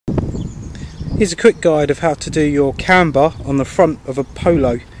Here's a quick guide of how to do your camber on the front of a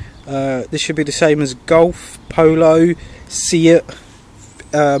Polo. This should be the same as Golf, Polo, Seat,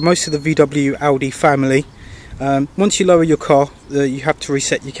 most of the VW Audi family. Once you lower your car, you have to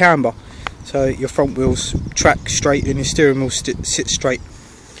reset your camber. So your front wheels track straight and your steering wheel sits straight.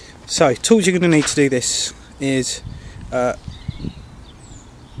 So tools you're going to need to do this is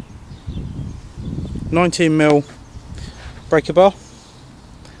 19mm breaker bar,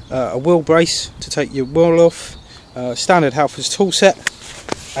 a wheel brace to take your wheel off, standard Halfords tool set,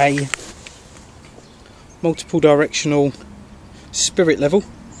 a multiple directional spirit level,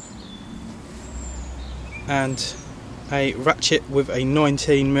 and a ratchet with a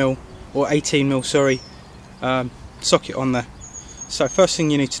 19mm or 18mm, sorry, socket on there. So first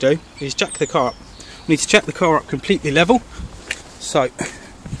thing you need to do is jack the car up. You need to jack the car up completely level. So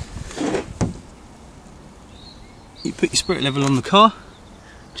you put your spirit level on the car,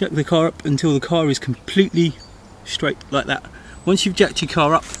 jack the car up until the car is completely straight like that. Once you've jacked your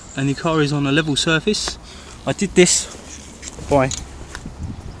car up and your car is on a level surface, I did this by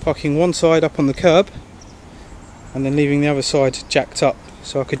parking one side up on the curb and then leaving the other side jacked up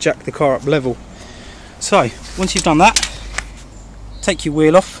so I could jack the car up level. So once you've done that, take your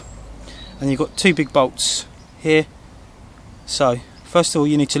wheel off, and you've got two big bolts here. So first of all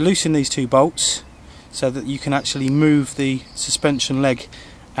you need to loosen these two bolts so that you can actually move the suspension leg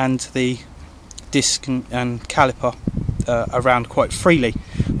and the disc and caliper around quite freely.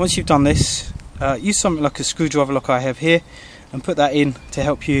 Once you've done this, use something like a screwdriver like I have here and put that in to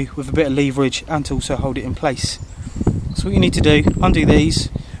help you with a bit of leverage and to also hold it in place. So what you need to do, undo these,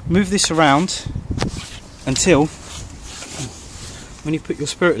 move this around until when you put your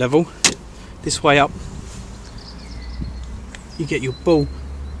spirit level this way up, you get your bubble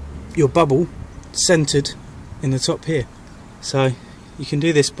centered in the top here. So you can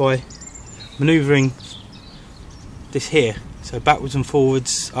do this by maneuvering this here, so backwards and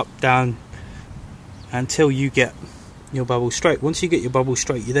forwards, up, down, until you get your bubble straight. Once you get your bubble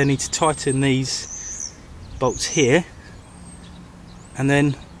straight, you then need to tighten these bolts here, and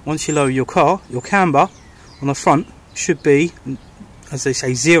then once you lower your car, your camber on the front should be, as they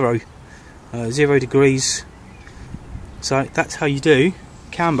say, 0 degrees. So that's how you do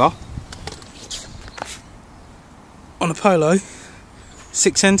camber on a Polo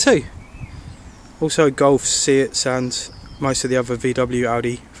 6N2. Also Golf, Seats and most of the other VW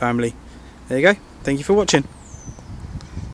Audi family. There you go. Thank you for watching.